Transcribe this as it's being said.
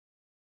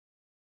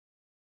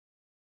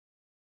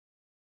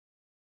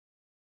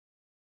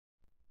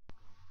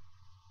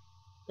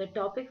The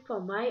topic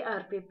for my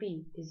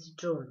RPP is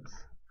drones.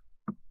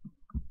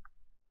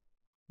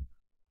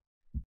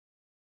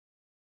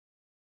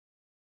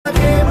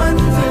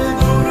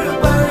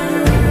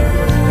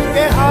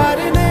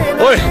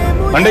 ओए,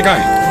 अंडे कहाँ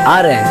हैं? आ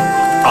रहे हैं।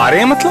 आ रहे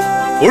हैं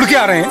मतलब? उड़ के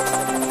आ रहे हैं?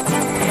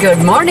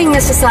 Good morning,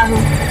 Mr. Sahu.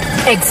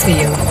 Eggs for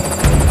you.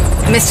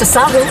 Mr.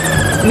 Sahu,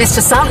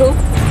 Mr. Sahu,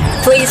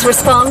 please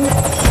respond.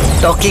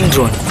 Talking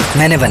drone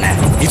मैंने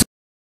बनाया।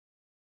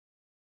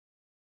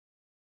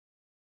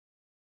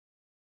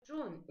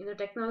 Drone, in a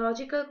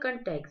technological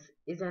context,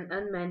 is an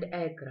unmanned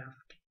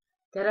aircraft.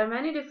 There are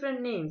many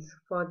different names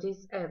for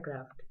this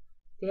aircraft.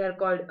 They are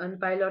called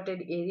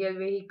unpiloted aerial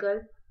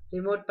vehicle,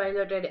 remote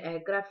piloted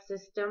aircraft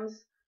systems,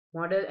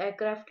 model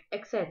aircraft,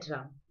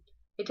 etc.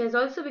 It has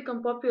also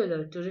become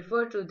popular to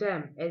refer to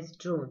them as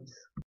drones.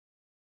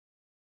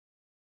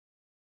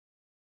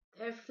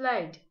 Their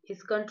flight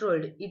is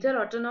controlled either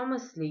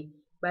autonomously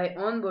by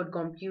onboard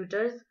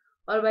computers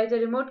or by the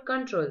remote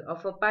control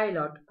of a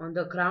pilot on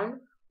the ground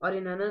or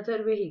in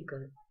another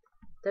vehicle.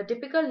 The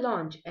typical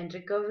launch and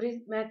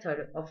recovery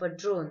method of a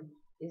drone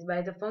is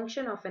by the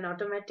function of an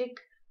automatic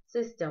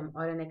system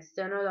or an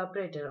external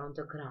operator on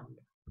the ground.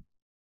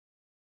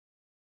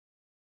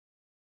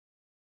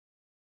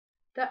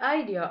 The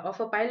idea of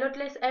a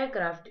pilotless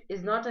aircraft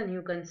is not a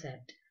new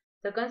concept.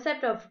 The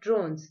concept of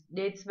drones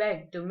dates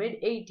back to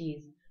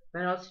mid-80s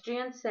when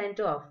Austrians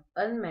sent off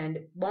unmanned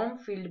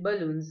bomb-filled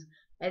balloons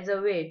as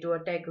a way to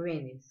attack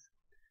Venice.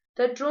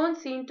 The drone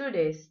seen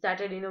today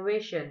started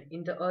innovation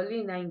in the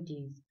early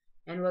 90s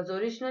and was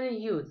originally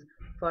used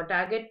for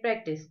target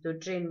practice to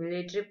train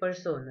military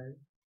personnel.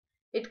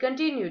 It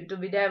continued to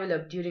be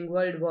developed during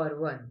World War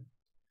I.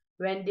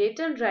 When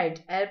Dayton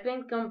Wright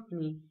Airplane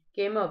Company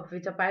came up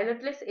with a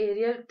pilotless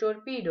aerial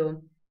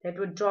torpedo that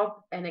would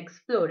drop and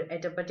explode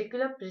at a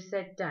particular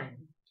preset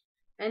time.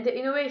 And the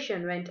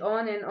innovation went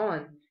on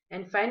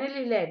and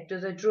finally led to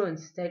the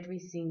drones that we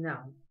see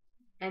now.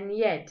 And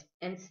yet,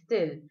 and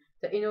still,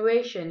 the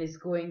innovation is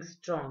going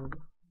strong.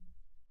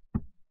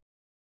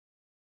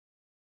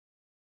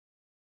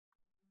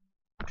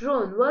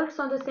 Drone works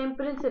on the same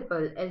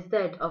principle as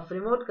that of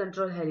remote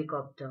control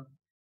helicopter,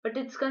 but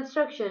its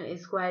construction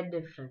is quite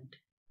different.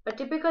 A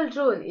typical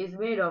drone is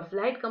made of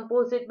light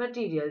composite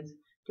materials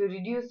to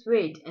reduce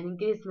weight and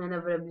increase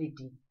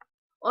maneuverability.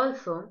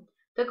 Also,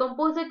 the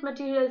composite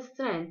material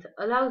strength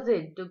allows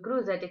it to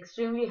cruise at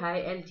extremely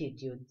high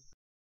altitudes.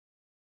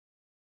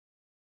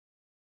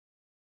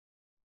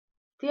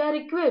 They are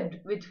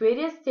equipped with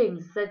various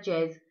things such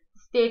as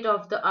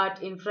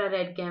state-of-the-art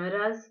infrared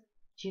cameras,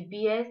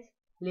 GPS,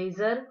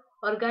 laser,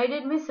 or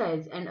guided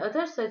missiles and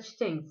other such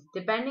things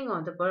depending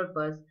on the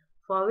purpose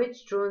for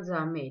which drones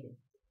are made.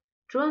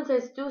 Drones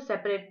has two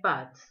separate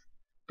parts,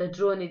 the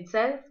drone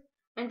itself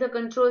and the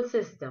control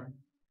system.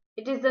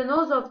 It is the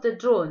nose of the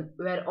drone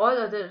where all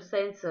other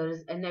sensors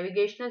and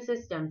navigational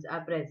systems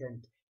are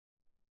present.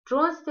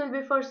 Drones till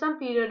before some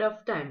period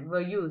of time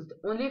were used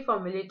only for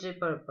military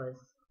purpose.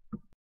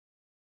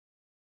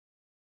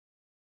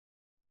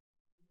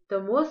 The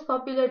most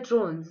popular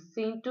drones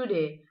seen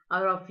today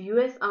are of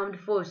US Armed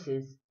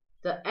Forces,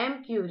 the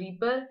MQ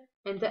Reaper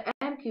and the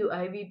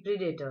MQ-IB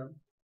Predator.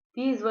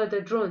 These were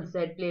the drones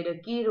that played a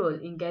key role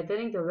in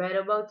gathering the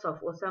whereabouts of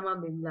Osama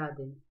bin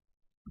Laden.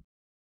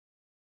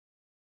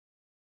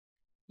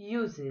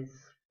 Uses.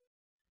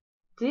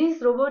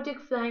 These robotic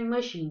flying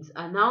machines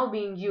are now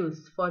being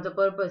used for the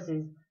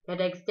purposes that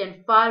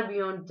extend far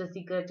beyond the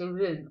secretive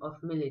realm of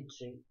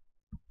military.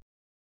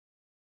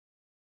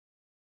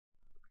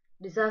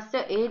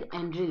 Disaster aid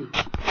and relief.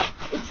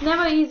 It's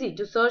never easy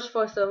to search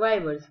for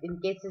survivors in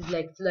cases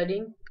like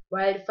flooding,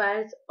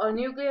 wildfires, or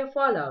nuclear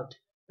fallout,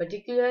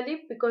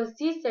 particularly because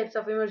these types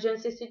of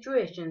emergency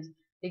situations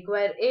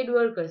require aid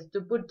workers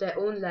to put their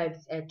own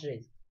lives at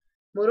risk.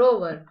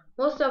 Moreover,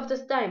 most of the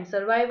time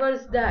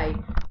survivors die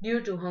due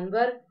to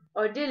hunger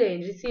or delay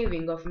in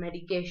receiving of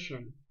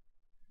medication.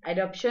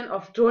 Adoption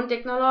of drone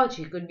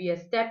technology could be a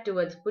step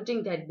towards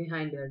putting that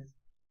behind us.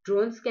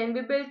 Drones can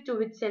be built to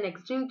withstand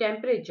extreme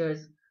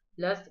temperatures.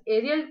 Plus,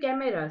 aerial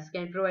cameras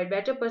can provide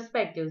better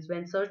perspectives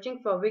when searching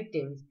for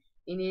victims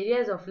in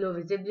areas of low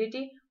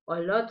visibility or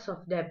lots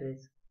of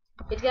debris.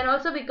 It can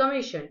also be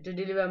commissioned to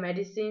deliver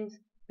medicines,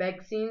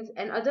 vaccines,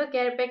 and other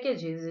care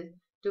packages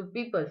to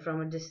people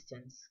from a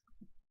distance.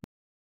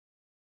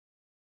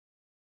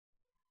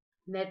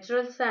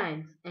 Natural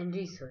science and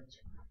research.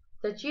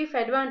 The chief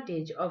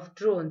advantage of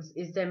drones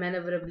is their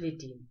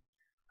maneuverability.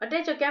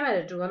 Attach a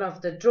camera to one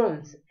of the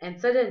drones and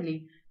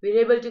suddenly we're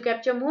able to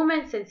capture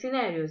movements and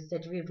scenarios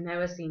that we've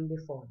never seen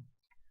before.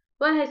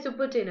 One has to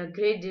put in a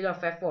great deal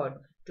of effort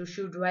to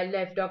shoot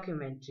wildlife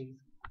documentaries.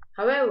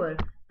 However,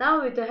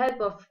 now with the help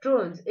of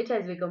drones, it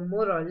has become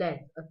more or less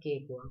a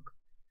cakewalk.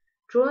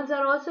 Drones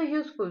are also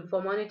useful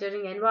for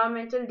monitoring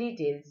environmental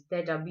details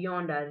that are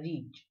beyond our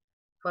reach.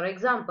 For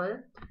example,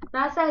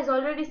 NASA has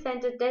already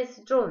sent a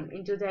test drone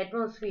into the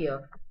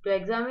atmosphere to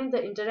examine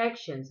the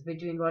interactions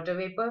between water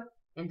vapor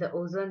and the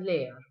ozone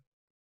layer.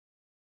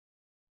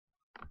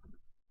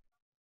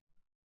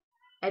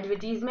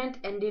 Advertisement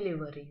and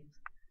delivery.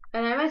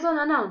 When Amazon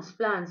announced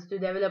plans to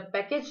develop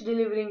package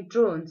delivering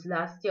drones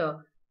last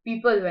year,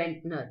 people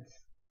went nuts.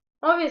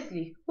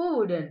 Obviously, who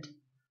wouldn't?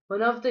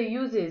 One of the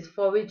uses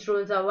for which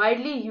drones are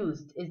widely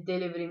used is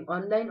delivering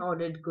online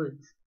ordered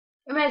goods.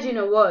 Imagine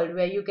a world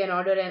where you can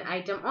order an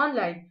item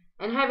online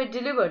and have it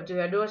delivered to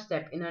your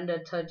doorstep in under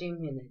 30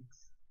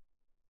 minutes.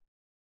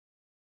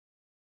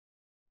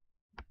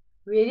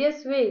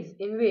 Various ways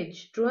in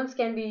which drones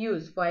can be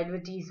used for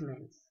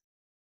advertisements.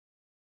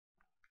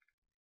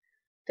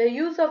 The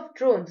use of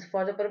drones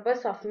for the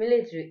purpose of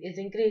military is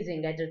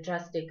increasing at a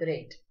drastic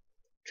rate.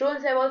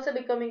 Drones have also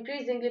become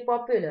increasingly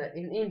popular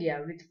in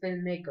India with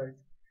filmmakers,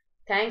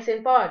 thanks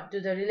in part to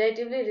the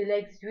relatively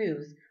relaxed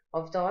views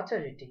of the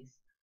authorities.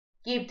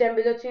 Keep them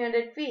below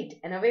 300 feet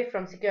and away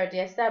from security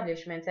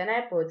establishments and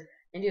airports,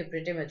 and you're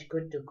pretty much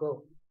good to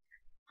go.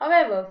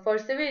 However, for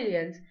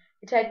civilians,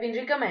 it had been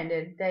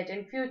recommended that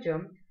in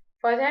future,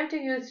 for them to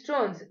use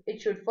drones,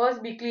 it should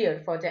first be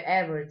cleared for their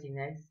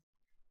airworthiness.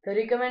 The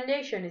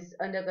recommendation is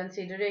under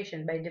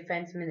consideration by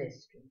Defense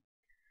Ministry.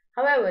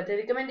 However, the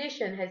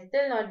recommendation has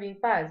still not been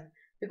passed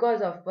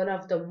because of one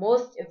of the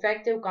most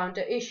effective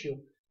counter issue,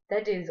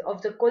 that is,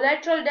 of the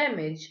collateral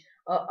damage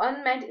an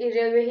unmanned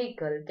aerial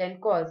vehicle can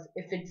cause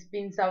if it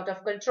spins out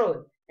of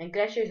control and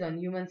crashes on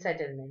human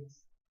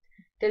settlements.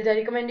 Till the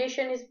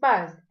recommendation is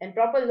passed and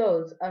proper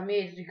laws are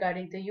made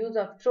regarding the use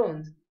of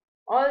drones,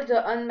 all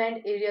the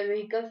unmanned aerial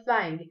vehicle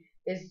flying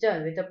is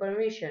done with a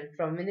permission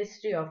from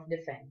Ministry of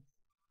Defense.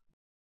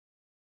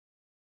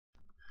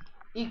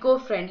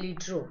 Eco-friendly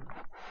drone.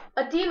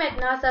 A team at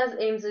NASA's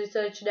Ames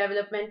Research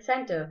Development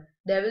Center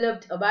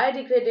developed a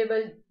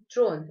biodegradable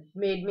drone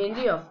made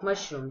mainly of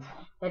mushrooms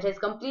that has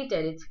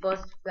completed its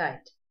first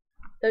flight.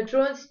 The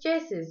drone's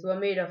chassis were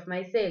made of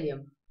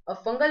mycelium, a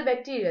fungal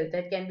bacterial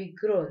that can be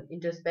grown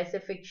into a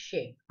specific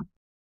shape.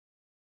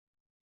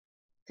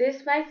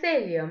 This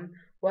mycelium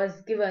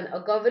was given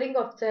a covering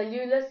of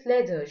cellulose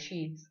leather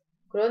sheets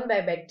grown by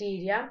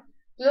bacteria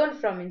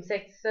cloned from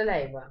insect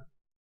saliva.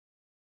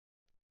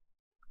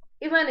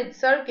 Even its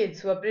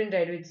circuits were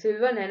printed with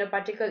silver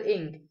nanoparticle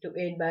ink to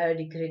aid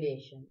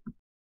biodegradation.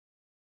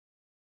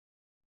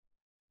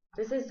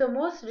 This is the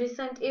most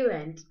recent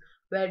event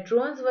where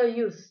drones were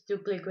used to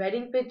click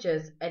wedding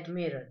pictures at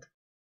Meerut.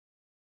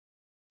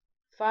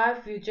 Far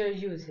future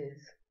uses.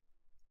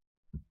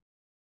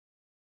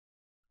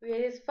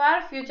 Various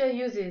far future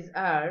uses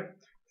are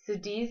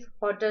cities,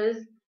 hotels,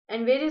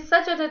 and various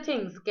such other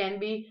things can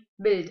be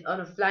built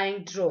on a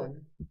flying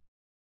drone.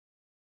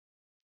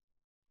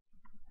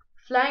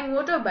 Flying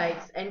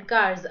motorbikes and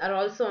cars are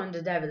also under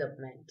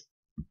development.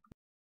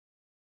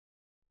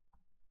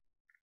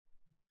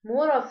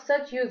 More of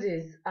such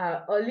uses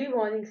are early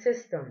warning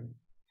system.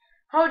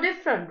 How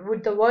different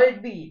would the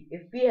world be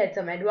if we had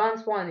some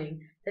advance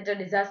warning that a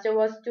disaster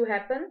was to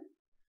happen?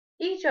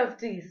 Each of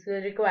these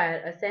will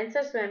require a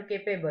sensor swarm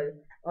capable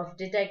of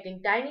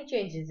detecting tiny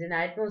changes in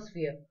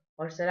atmosphere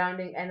or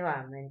surrounding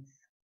environments.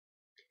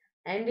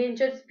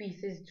 Endangered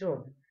species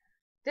drone.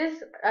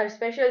 These are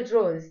special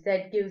drones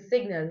that give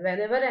signal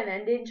whenever an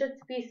endangered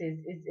species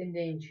is in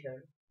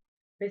danger.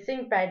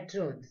 Missing pet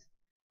drones.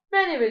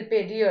 Many will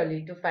pay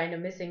dearly to find a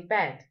missing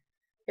pet.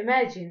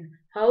 Imagine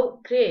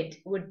how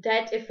great would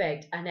that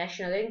affect our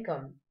national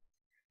income.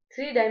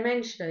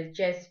 Three-dimensional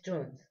chess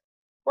drones.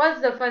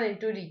 What's the fun in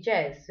 2D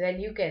chess when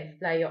you can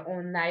fly your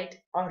own knight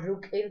or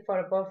rook in for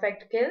a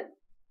perfect kill?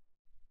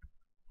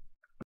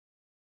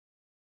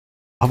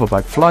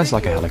 Hoverbike flies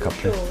like a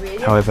helicopter,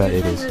 however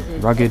it is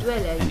rugged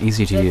and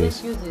easy to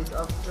use.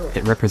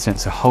 It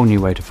represents a whole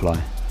new way to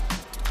fly.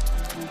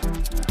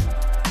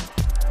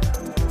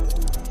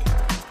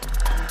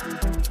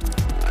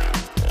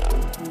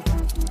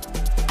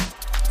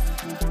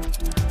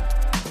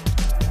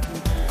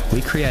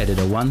 We created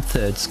a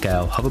 1/3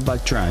 scale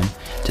hoverbike drone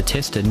to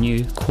test a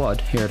new quad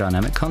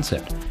aerodynamic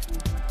concept.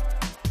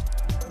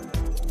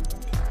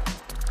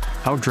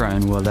 Our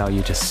drone will allow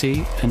you to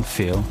see and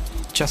feel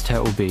just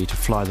how it will be to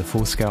fly the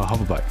full-scale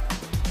hoverbike,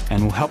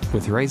 and will help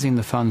with raising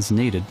the funds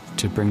needed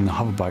to bring the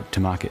hoverbike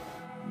to market.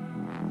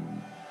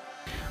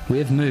 We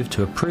have moved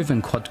to a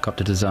proven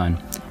quadcopter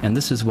design, and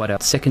this is what our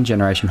second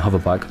generation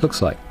hoverbike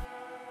looks like.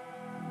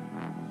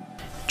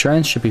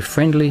 Drones should be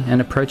friendly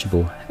and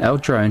approachable. Our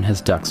drone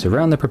has ducts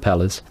around the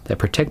propellers that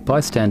protect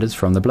bystanders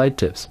from the blade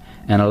tips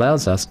and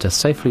allows us to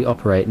safely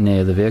operate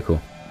near the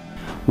vehicle.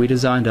 We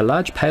designed a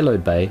large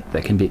payload bay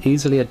that can be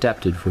easily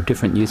adapted for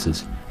different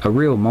uses, a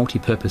real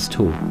multi-purpose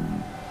tool.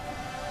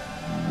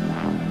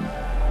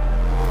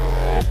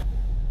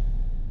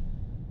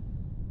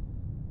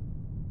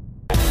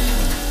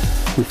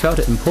 We felt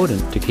it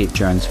important to keep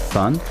drones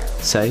fun,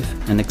 safe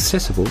and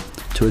accessible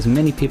to as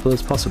many people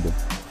as possible.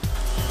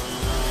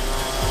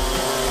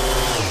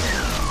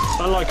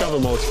 Unlike other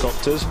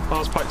multicopters,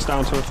 ours packs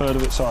down to 1/3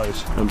 of its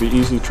size and be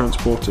easily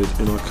transported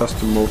in our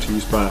custom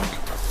multi-use bag.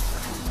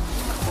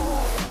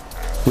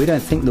 We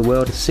don't think the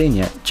world has seen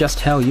yet just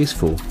how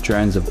useful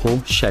drones of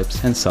all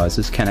shapes and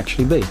sizes can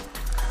actually be.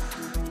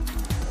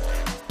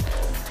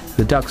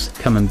 The ducts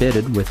come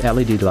embedded with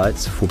LED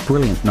lights for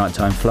brilliant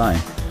nighttime flying.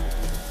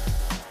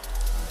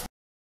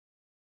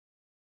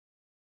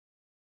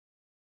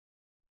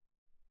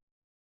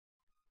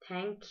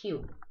 Thank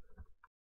you.